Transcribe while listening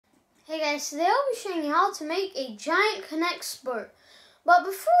Hey guys, today I'll be showing you how to make a giant NEX boat. But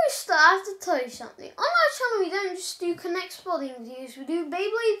before we start, I have to tell you something. On our channel, we don't just do NEX building videos. We do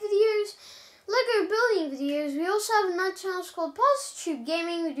Beyblade videos, Lego building videos. We also have another channel called Parsatube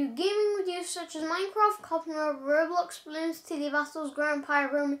Gaming. We do gaming videos such as Minecraft, Copper, Roblox, Bloons, TD Battles, Grand Empire,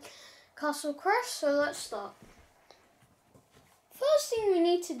 Roman, Castle Crash. So let's start. First thing we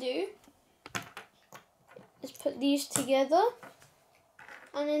need to do is put these together.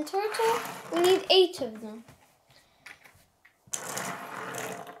 And in total, we need 8 of them.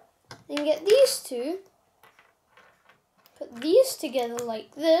 Then get these two, put these together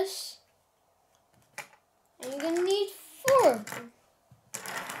like this, and you're going to need 4 of them.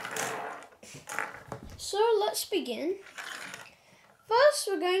 So let's begin. First,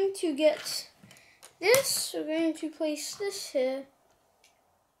 we're going to get this. We're going to place this here.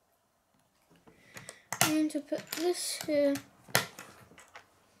 We're going to put this here.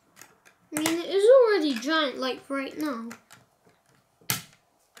 I mean, it is already giant, like right now.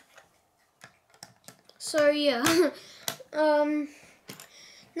 So yeah,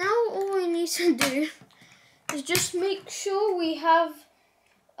 now all we need to do is just make sure we have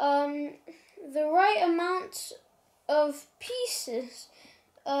the right amount of pieces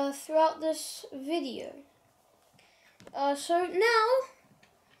throughout this video. So now,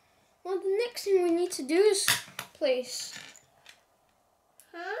 the next thing we need to do is place.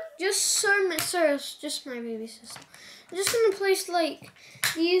 Sorry, it's just my baby sister. I'm just gonna place like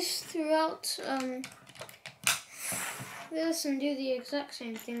these throughout this and do the exact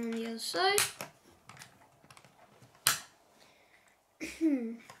same thing on the other side.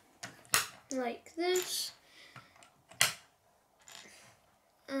 Like this.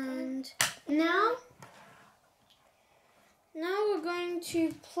 And now we're going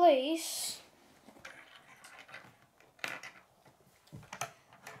to place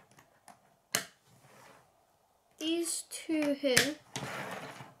these 2 here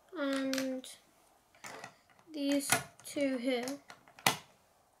and these 2 here,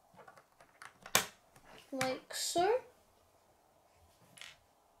 like so.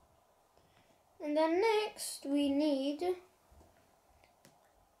 And then next we need,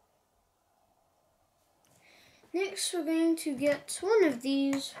 we're going to get one of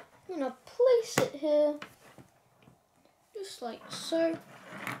these. I'm going to place it here, just like so.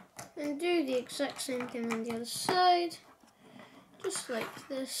 And do the exact same thing on the other side, just like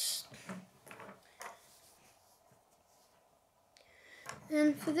this.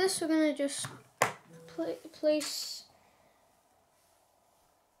 And for this, we're going to just place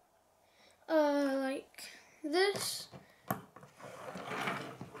like this,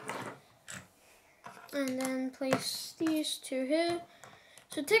 and then place these 2 here.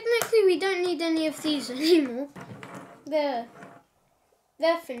 So technically, we don't need any of these anymore. They're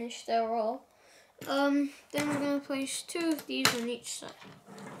finished, they're all. Then we're going to place 2 of these on each side.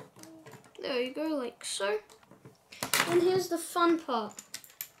 There you go, like so. And here's the fun part.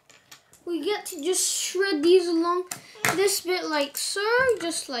 We get to just shred these along this bit like so,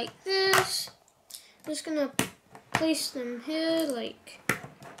 just like this. Just going to place them here like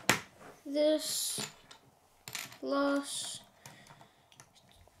this. Last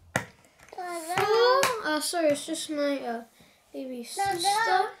 4. Sorry, it's just my baby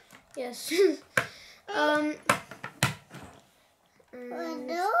sister. Yes.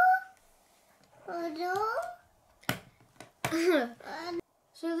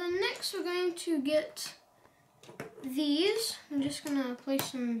 So then next we're going to get these. I'm just going to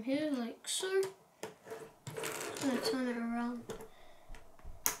place them here like so. I'm going to turn it around.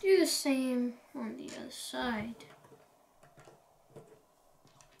 Do the same on the other side.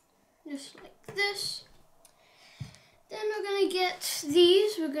 Just like this. Then we're going to get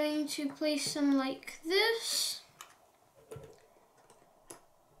these. We're going to place them like this.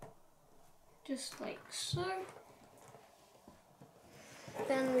 Just like so.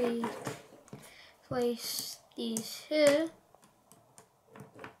 Then we place these here.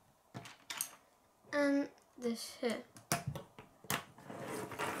 And this here.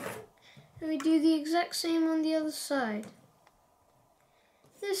 And we do the exact same on the other side.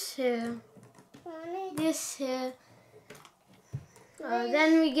 This here. This here.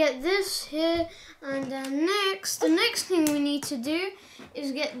 Then we get this here, and then the next thing we need to do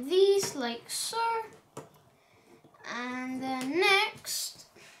is get these like so. And then the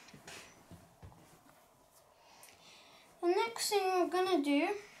next thing we're gonna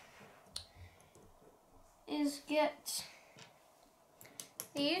do is get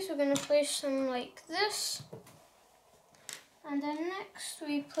these. We're gonna place them like this, and then next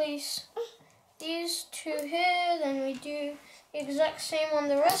we place these two here, then we do exact same on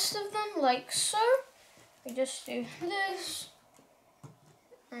the rest of them, like so. We just do this,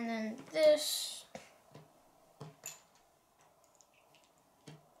 and then this.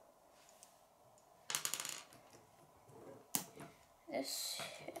 This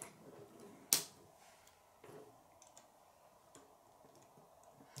here.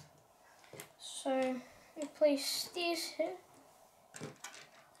 So we place these here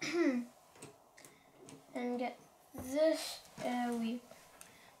and get this.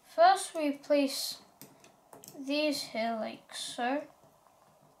 First we place these here like so,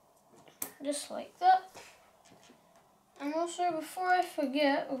 just like that. And also, before I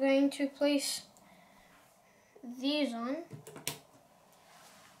forget, we're going to place these on,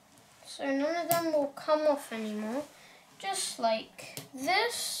 so none of them will come off anymore, just like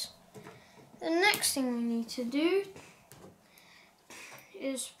this. The next thing we need to do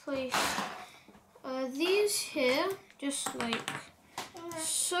is place these here, just like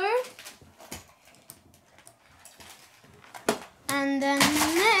so. And then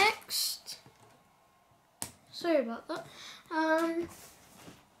next, sorry about that.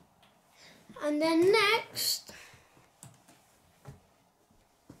 And then next,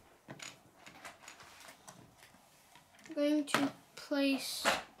 I'm going to place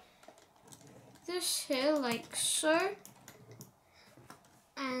this here like so,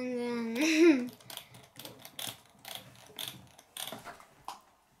 and then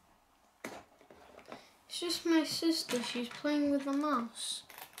it's just my sister, she's playing with the mouse.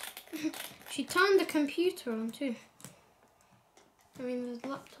 She turned the computer on too. I mean the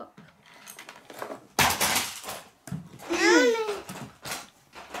laptop.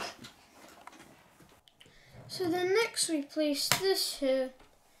 So then next we place this here,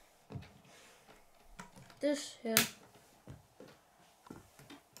 this here.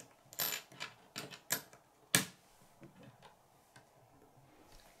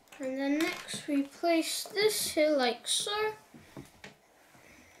 And then next we place this here like so.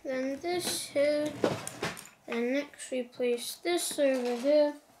 Then this here. Then next we place this over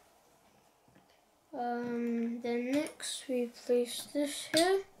here. Then next we place this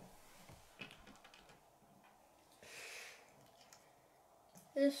here.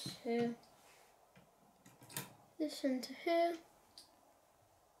 This here. This into here.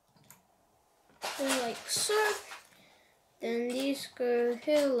 Then like so. Then these go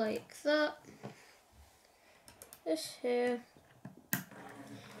here like that. This here. I'm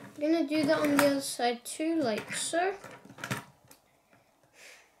gonna do that on the other side too, like so.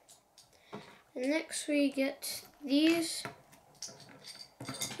 And next we get these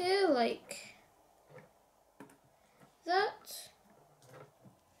here like that.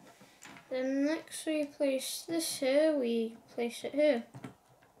 Then next we place this here, we place it here.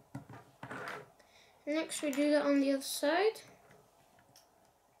 Next we do that on the other side.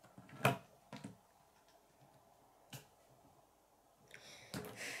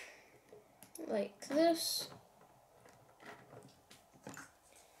 Like this.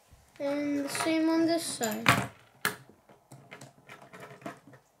 And the same on this side.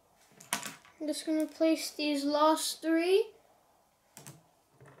 I'm just going to place these last three.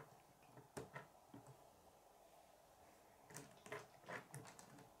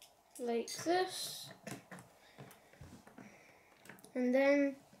 Like this. And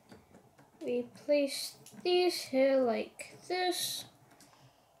then we place these here like this.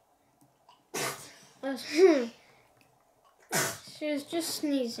 She was just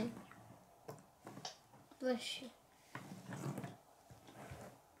sneezing. Bless you.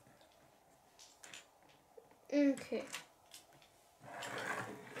 Okay.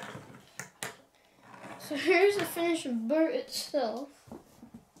 So here's the finished boat itself.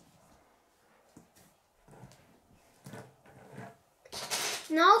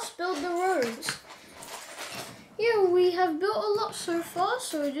 Now let's build the roads. Yeah, we have built a lot so far,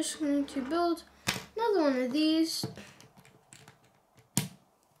 so we're just going to build another one of these.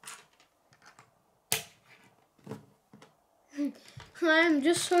 I'm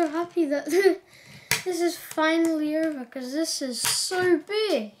just so happy that this is finally over, because this is so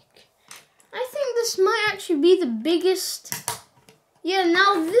big. I think this might actually be the biggest. Yeah,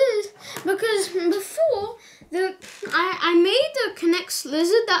 now this, because before I made the NEX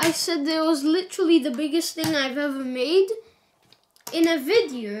lizard that I said that was literally the biggest thing I've ever made in a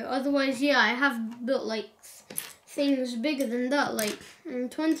video. Otherwise, yeah, I have built like things bigger than that, like in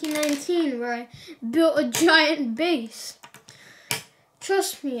 2019 where I built a giant base.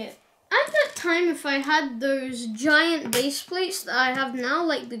 Trust me, at that time, if I had those giant base plates that I have now,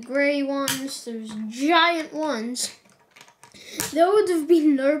 like the grey ones, those giant ones, there would have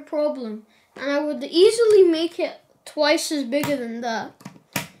been no problem. And I would easily make it twice as bigger than that.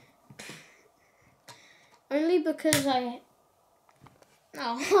 Only because I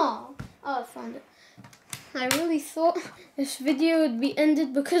found it. I really thought this video would be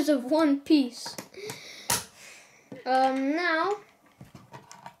ended because of one piece. Now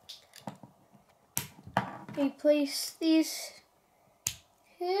we place these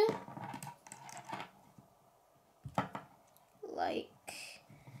here, like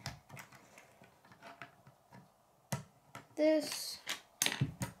this.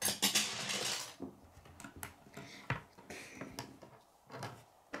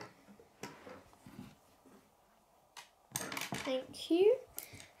 Thank you.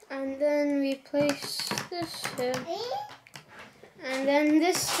 And then we place this here. And then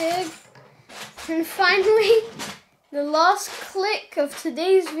this here. And finally, the last click of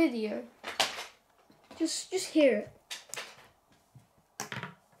today's video. Just hear it.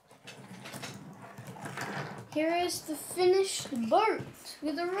 Here is the finished boat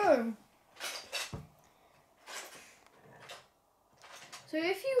with a row. So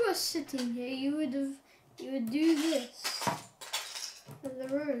if you were sitting here, you would do this with the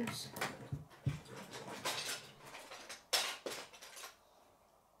rows.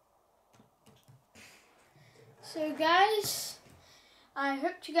 So guys, I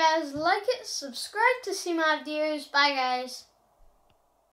hope you guys like it. Subscribe to see my videos. Bye guys.